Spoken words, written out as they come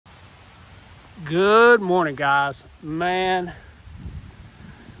Good morning, guys. Man,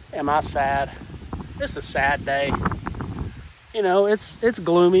 am I sad. This is a sad day. You know, it's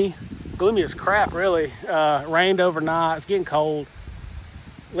gloomy as crap, really. Rained overnight. It's getting cold.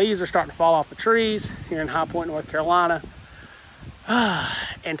 Leaves are starting to fall off the trees here in High Point, North Carolina.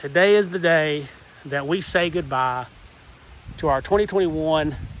 And today is the day that we say goodbye to our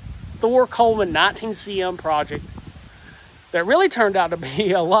 2021 Thor Coleman 19CM project that really turned out to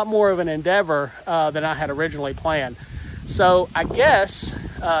be a lot more of an endeavor than I had originally planned. So I guess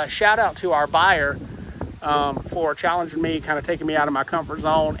shout out to our buyer for challenging me, kind of taking me out of my comfort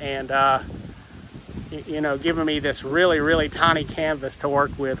zone and giving me this really tiny canvas to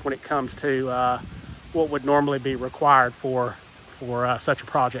work with when it comes to what would normally be required for such a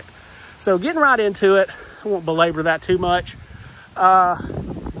project. So getting right into it, I won't belabor that too much.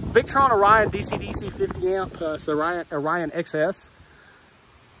 Victron Orion DC-DC 50 amp, it's the Orion XS.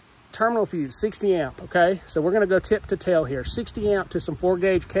 Terminal fuse, 60 amp, okay? So we're gonna go tip to tail here. 60 amp to some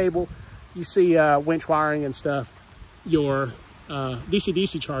 4-gauge cable. You see winch wiring and stuff. Your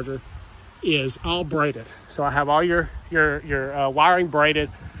DC-DC charger is all braided. So I have all your wiring braided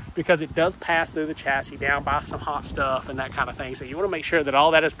because it does pass through the chassis down by some hot stuff and that kind of thing. So you wanna make sure that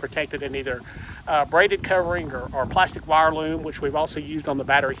all that is protected in either braided covering or plastic wire loom, which we've also used on the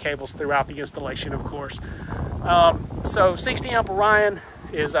battery cables throughout the installation, of course. So 60 amp Orion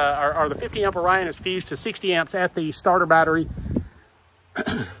is, or the 50 amp Orion is fused to 60 amps at the starter battery.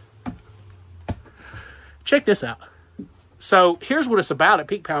 Check this out. So here's what it's about at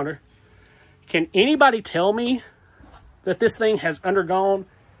Peak Pounder. Can anybody tell me that this thing has undergone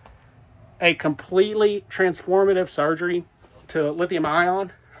a completely transformative surgery to lithium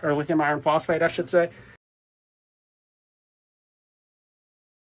ion, or lithium iron phosphate, I should say?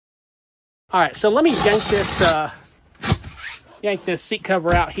 All right, so let me yank this seat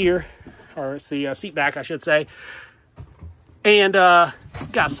cover out here, or it's the seat back, I should say. And you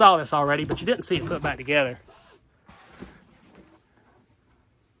guys saw this already, but you didn't see it put back together.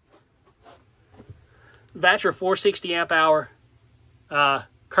 Vatra 460 amp hour,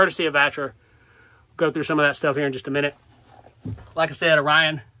 courtesy of Vatra. We'll go through some of that stuff here in just a minute. Like I said,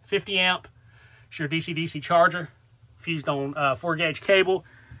 Orion 50 amp, it's your DC-DC charger, fused on 4-gauge cable.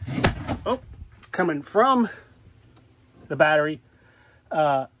 Oh, coming from the battery.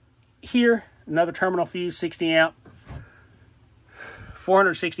 Here, another terminal fuse, 60 amp,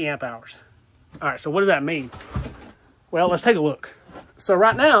 460 amp hours. All right, so what does that mean? Well, let's take a look. So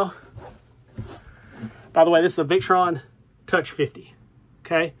right now, by the way, this is a Victron Touch 50,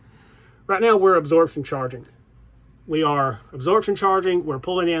 okay? Right now, we're absorption charging. We are absorption charging. We're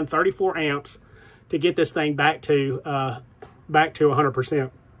pulling in 34 amps to get this thing back to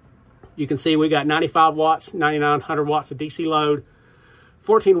 100%. You can see we got 95 watts, 9,900 watts of DC load,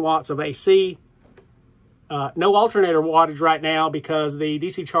 14 watts of AC. No alternator wattage right now because the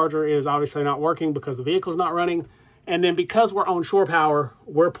DC charger is obviously not working because the vehicle's not running. And then because we're on shore power,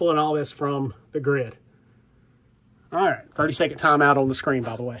 we're pulling all this from the grid. All right, 30-second timeout on the screen,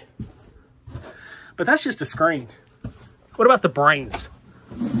 by the way. But that's just a screen. What about the brains?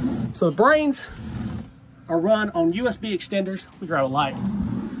 So the brains are run on USB extenders. We grab a light.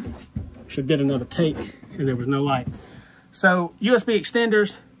 Should have did another take and there was no light. So USB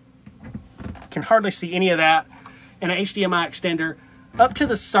extenders, can hardly see any of that. And an HDMI extender up to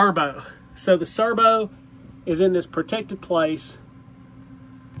the servo. So the servo is in this protected place,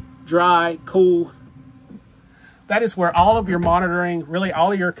 dry, cool. That is where all of your monitoring, really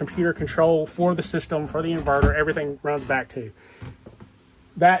all of your computer control for the system, for the inverter, everything runs back to.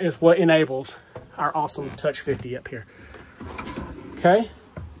 That is what enables our awesome Touch 50 up here. Okay.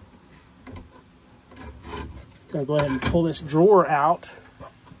 Gonna go ahead and pull this drawer out.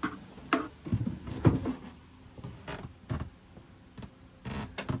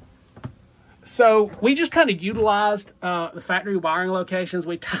 So we just kind of utilized the factory wiring locations.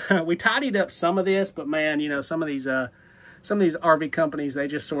 We tidied up some of this, but man, you know, some of these RV companies, they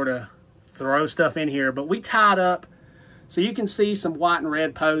just sort of throw stuff in here. But we tied up, so you can see some white and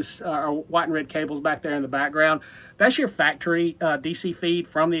red posts or white and red cables back there in the background. That's your factory DC feed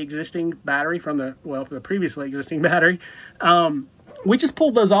from the existing battery, from the previously existing battery. We just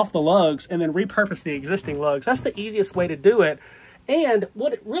pulled those off the lugs and then repurposed the existing lugs. That's the easiest way to do it. And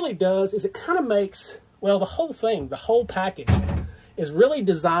what it really does is it kind of makes, well, the whole thing, the whole package is really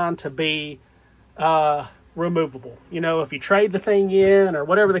designed to be removable. You know, if you trade the thing in or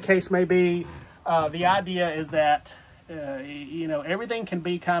whatever the case may be, the idea is that, you know, everything can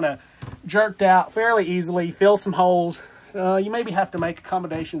be kind of jerked out fairly easily, fill some holes. You maybe have to make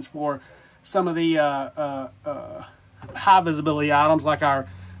accommodations for some of the high visibility items like our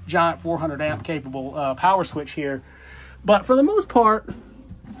giant 400 amp capable power switch here. But for the most part,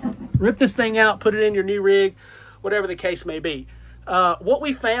 rip this thing out, put it in your new rig, whatever the case may be. What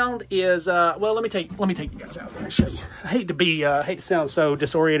we found is, well, let me take you guys out there and show you. I hate to sound so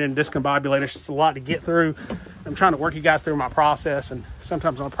disoriented and discombobulated. It's just a lot to get through. I'm trying to work you guys through my process, and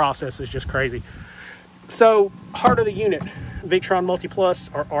sometimes my process is just crazy. So, heart of the unit, Victron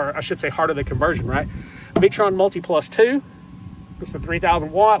Multi-Plus, or I should say heart of the conversion, right? Victron Multi-Plus 2, it's a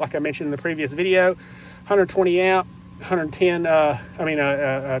 3,000 watt, like I mentioned in the previous video, 120 amp,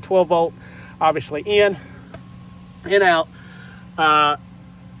 110, 12 volt, obviously in and out,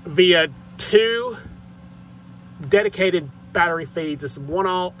 via 2 dedicated battery feeds. This is 1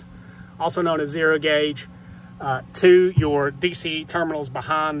 alt, also known as 0 gauge, to your DC terminals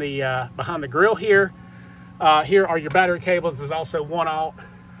behind the grill here. Here are your battery cables. There's also 1 alt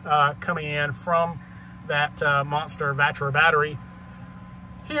coming in from that monster Vatra battery.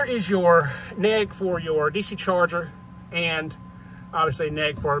 Here is your neg for your DC charger, and obviously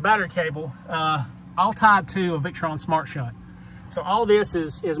neg for a battery cable, all tied to a Victron Smart Shut. So all this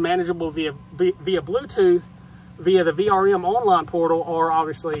is manageable via Bluetooth, via the VRM online portal, or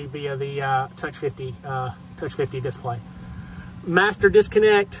obviously via the Touch 50 display. Master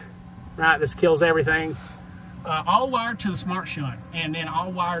disconnect, right? This kills everything. All wired to the Smart Shut, and then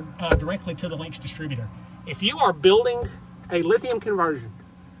all wired directly to the Lynx distributor. If you are building a lithium conversion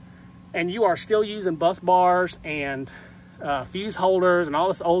and you are still using bus bars and fuse holders and all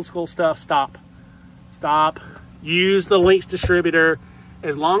this old school stuff, stop. Use the Lynx distributor.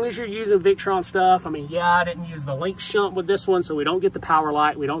 As long as you're using Victron stuff. I mean, yeah, I didn't use the Lynx shunt with this one, so we don't get the power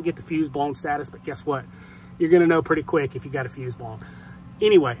light, we don't get the fuse blown status, but guess what? You're gonna know pretty quick if you got a fuse blown.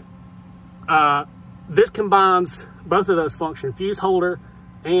 Anyway, this combines both of those functions, fuse holder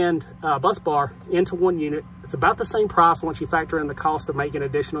and bus bar, into one unit. It's about the same price once you factor in the cost of making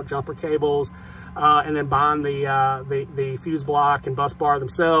additional jumper cables and then buying the fuse block and bus bar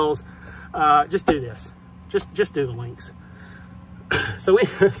themselves. Just do this. Just do the Lynx. So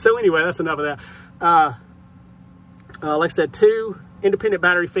anyway, that's enough of that. Like I said, 2 independent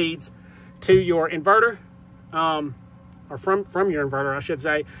battery feeds to your inverter, or from your inverter, I should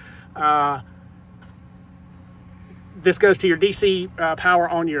say. This goes to your DC power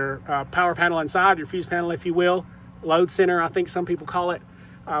on your power panel inside, your fuse panel, if you will. Load center, I think some people call it.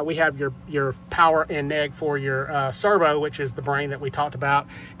 We have your power and neg for your servo, which is the brain that we talked about.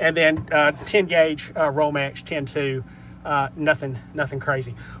 And then 10 gauge Romex 10.2, nothing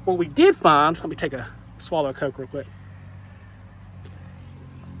crazy. What we did find, let me take a swallow of Coke real quick.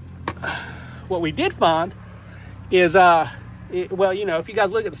 What we did find is, well, you know, if you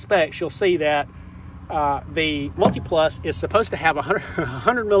guys look at the specs, you'll see that the Multi-Plus is supposed to have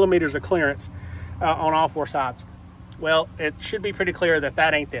 100 millimeters of clearance on all 4 sides. Well, it should be pretty clear that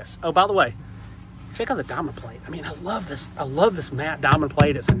that ain't this. Oh, by the way, check out the diamond plate. I mean, I love this matte diamond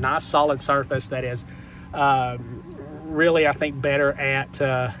plate. It's a nice solid surface that is really, I think, better at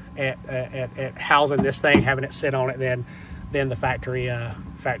housing this thing, having it sit on it than the factory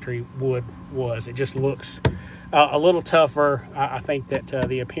wood was. It just looks a little tougher. I think that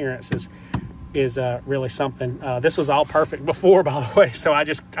the appearance is really something. This was all perfect before, by the way. So I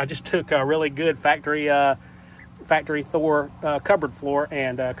just took a really good factory Thor cupboard floor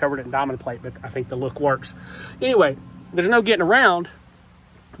and covered it in diamond plate, but I think the look works. Anyway, there's no getting around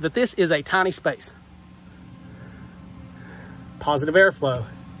that this is a tiny space. Positive airflow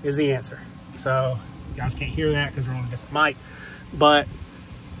is the answer. So you guys can't hear that because we're on a different mic, but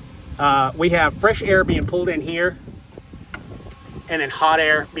we have fresh air being pulled in here and then hot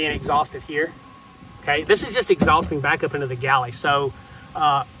air being exhausted here. Okay, this is just exhausting back up into the galley. So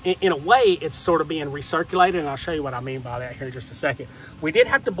in a way, it's sort of being recirculated, and I'll show you what I mean by that here in just a second. We did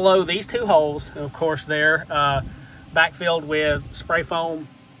have to blow these 2 holes, and of course they're backfilled with spray foam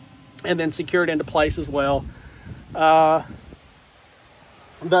and then secured into place as well.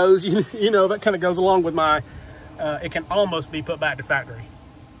 Those, you know, that kind of goes along with my, it can almost be put back to factory,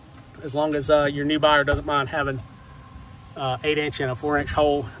 as long as your new buyer doesn't mind having 8-inch and a 4-inch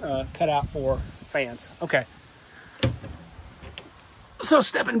hole cut out for fans. Okay. So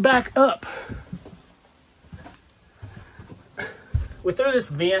stepping back up, we threw this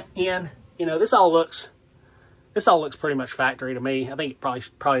vent in. You know, this all looks pretty much factory to me. I think it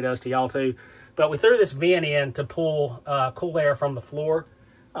probably does to y'all too. But we threw this vent in to pull cool air from the floor,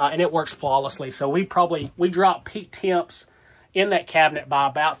 and it works flawlessly. So we drop peak temps in that cabinet by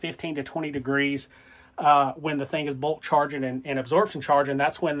about 15 to 20 degrees when the thing is bulk charging and absorption charging.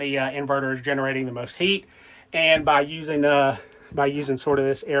 That's when the inverter is generating the most heat, and by using sort of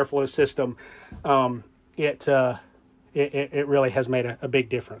this airflow system, it it really has made a big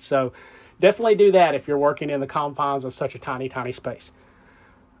difference. So definitely do that if you're working in the confines of such a tiny, tiny space.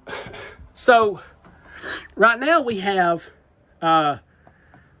 So right now we have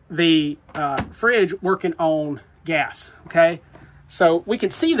the fridge working on gas, okay? So we can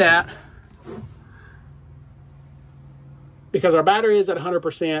see that because our battery is at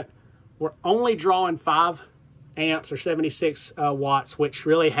 100%. We're only drawing 5 amps or 76 watts, which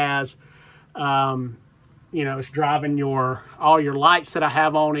really has, you know, it's driving all your lights that I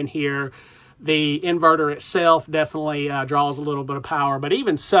have on in here. The inverter itself definitely draws a little bit of power, but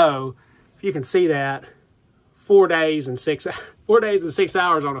even so, if you can see that, 4 days and 6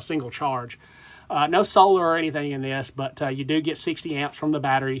 hours on a single charge. No solar or anything in this, but you do get 60 amps from the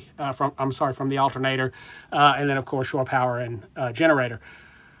battery, from the alternator, and then of course shore power and generator.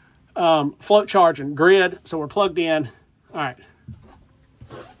 Float charge and grid, so we're plugged in. All right.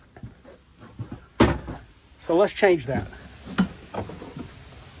 So let's change that.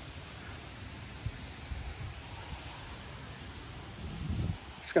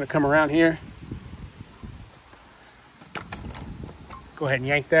 Just gonna come around here. Go ahead and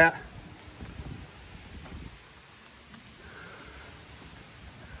yank that.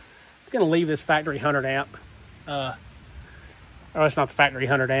 I'm gonna leave this factory 100 amp. Oh, it's not the factory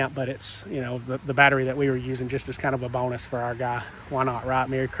 100 amp, but it's, you know, the battery that we were using just as kind of a bonus for our guy. Why not, right?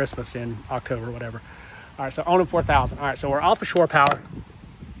 Merry Christmas in October, whatever. All right, so on 4,000. All right, so we're off of shore power.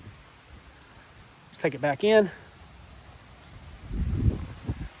 Let's take it back in.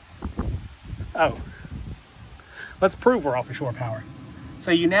 Oh, let's prove we're off of shore power.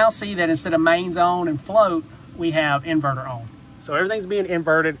 So you now see that instead of mains on and float, we have inverter on. So everything's being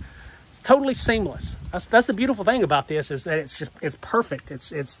inverted. It's totally seamless. That's the beautiful thing about this, is that it's perfect.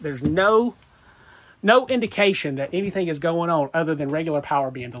 There's no indication that anything is going on other than regular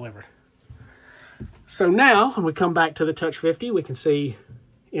power being delivered. So now when we come back to the Touch 50, we can see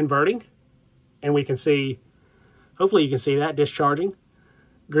inverting, and we can see, hopefully you can see that, discharging,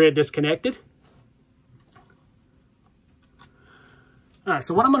 grid disconnected. All right,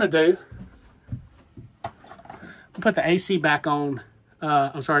 so what I'm going to do, I'll put the AC back on,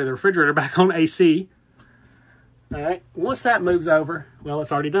 the refrigerator back on AC. All right, once that moves over, well,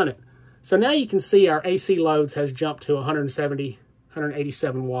 it's already done it. So now you can see our AC loads has jumped to 170,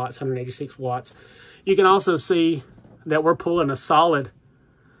 187 watts, 186 watts. You can also see that we're pulling a solid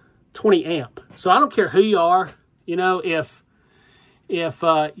 20 amp. So I don't care who you are, you know, if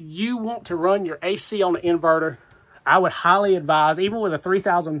you want to run your AC on the inverter, I would highly advise, even with a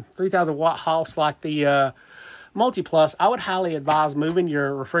 3,000 watt house like the Multi-Plus, I would highly advise moving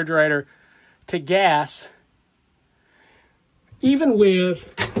your refrigerator to gas, even with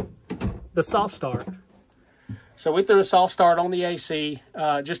the soft start. So we threw a soft start on the AC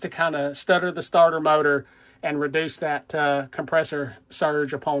just to kind of stutter the starter motor and reduce that compressor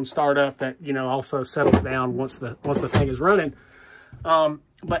surge upon startup that, you know, also settles down once the thing is running.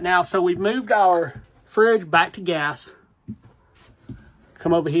 But now, so we've moved our fridge back to gas.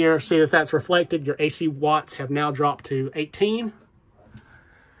 Come over here, see that that's reflected. Your AC watts have now dropped to 18.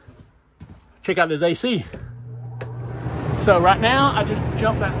 Check out this AC. So right now, I just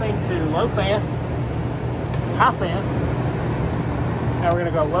jumped that thing to low fan, high fan. Now we're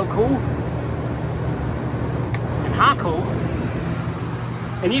gonna go low cool and high cool.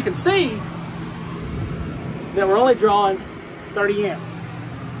 And you can see that we're only drawing 30 amps.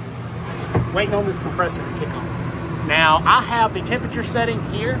 Waiting on this compressor to kick on. Now, I have the temperature setting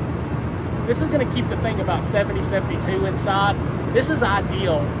here. This is going to keep the thing about 70, 72 inside. This is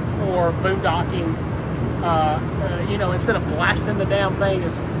ideal for boondocking. You know, instead of blasting the damn thing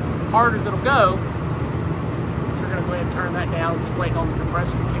as hard as it'll go, so we're going to go ahead and turn that down. Just waiting on the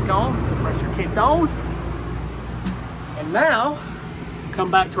compressor to kick on. The compressor kicked on. And now, come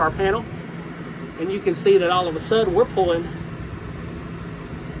back to our panel, and you can see that all of a sudden we're pulling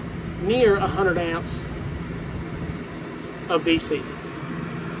near 100 amps of DC,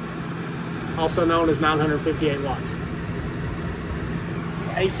 also known as 958 watts.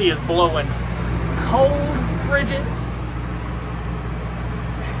 The AC is blowing cold, frigid.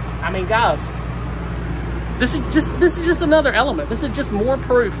 I mean, guys, this is just another element. This is just more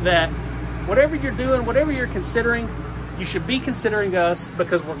proof that whatever you're doing, whatever you're considering, you should be considering us,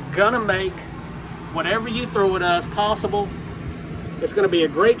 because we're gonna make whatever you throw at us possible. It's going to be a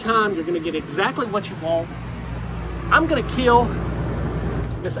great time. You're going to get exactly what you want. I'm going to kill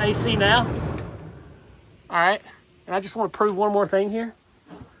this AC now. All right. And I just want to prove one more thing here.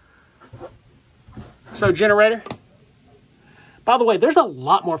 So generator. By the way, there's a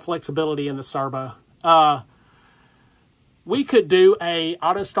lot more flexibility in the servo. We could do a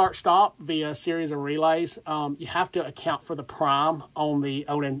auto start stop via a series of relays. You have to account for the prime on the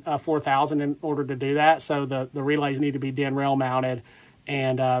Odin 4000 in order to do that. So the relays need to be DIN rail mounted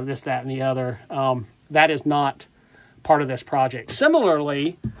and this, that, and the other. That is not part of this project.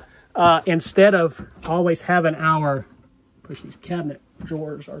 Similarly, instead of always having our, push these cabinet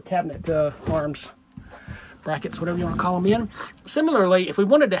drawers or cabinet arms, brackets, whatever you want to call them in. Similarly, if we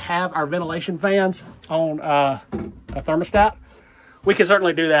wanted to have our ventilation fans on a thermostat, we could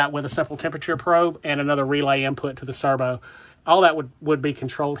certainly do that with a simple temperature probe and another relay input to the servo. All that would be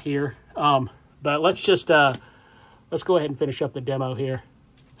controlled here. But let's just, let's go ahead and finish up the demo here.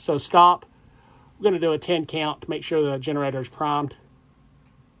 So stop. We're going to do a 10 count to make sure the generator is primed.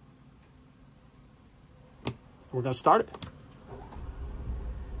 We're going to start it.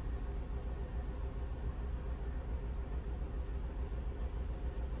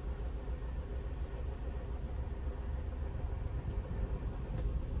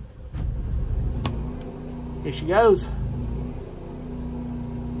 Here she goes.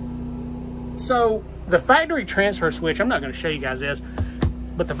 So the factory transfer switch, I'm not going to show you guys this,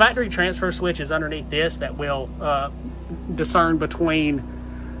 but the factory transfer switch is underneath this that will discern between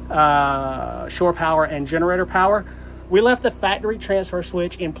shore power and generator power. We left the factory transfer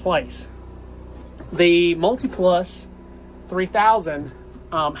switch in place. The MultiPlus 3000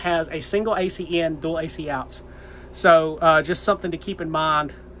 has a single AC in, dual AC outs. So just something to keep in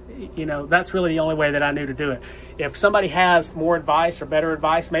mind. You know, that's really the only way that I knew to do it. If somebody has more advice or better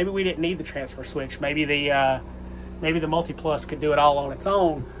advice, maybe we didn't need the transfer switch. Maybe the MultiPlus could do it all on its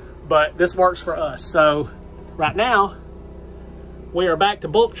own, but this works for us. So right now we are back to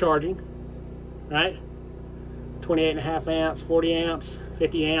bulk charging, right? 28.5 amps, 40 amps,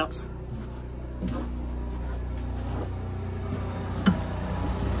 50 amps.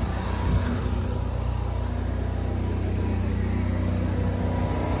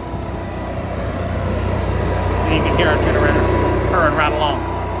 You can hear our generator purring right along.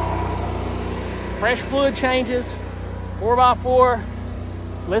 Fresh fluid changes, 4x4,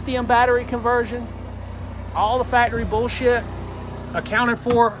 lithium battery conversion, all the factory bullshit accounted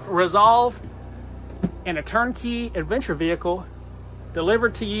for, resolved, and a turnkey adventure vehicle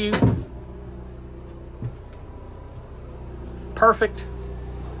delivered to you. Perfect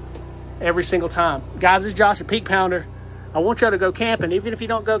every single time. Guys, this is Josh at Peak Pounder. I want y'all to go camping. Even if you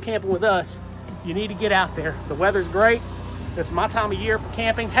don't go camping with us, you need to get out there. The weather's great. This is my time of year for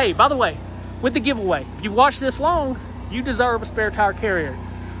camping. Hey, by the way, with the giveaway, if you watch this long, you deserve a spare tire carrier.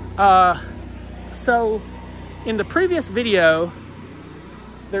 So in the previous video,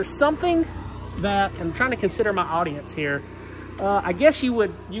 there's something that I'm trying to consider my audience here. I guess you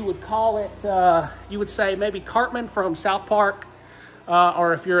would call it, you would say maybe Cartman from South Park,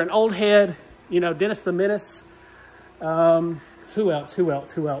 or if you're an old head, you know, Dennis the Menace. Who else?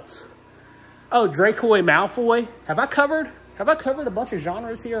 Oh, Draco Malfoy. Have I covered a bunch of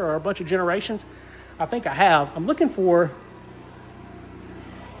genres here or a bunch of generations? I think I have. I'm looking for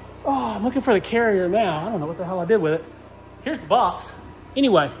the carrier now. I don't know what the hell I did with it. Here's the box.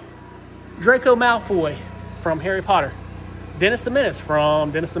 Anyway, Draco Malfoy from Harry Potter. Dennis the Menace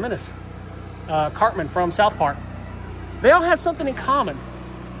from Dennis the Menace. Cartman from South Park. They all have something in common.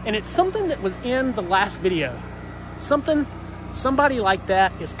 And it's something that was in the last video. Somebody like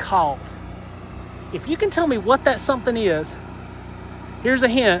that is called. If you can tell me what that something is, here's a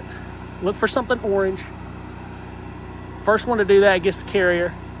hint. Look for something orange. First one to do that gets the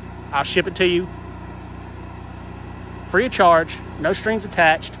carrier. I'll ship it to you. Free of charge, no strings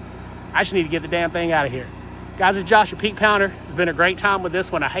attached. I just need to get the damn thing out of here. Guys, it's Josh at Peak Pounder. It's been a great time with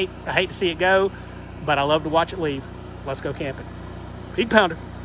this one. I hate to see it go, but I love to watch it leave. Let's go camping. Peak Pounder.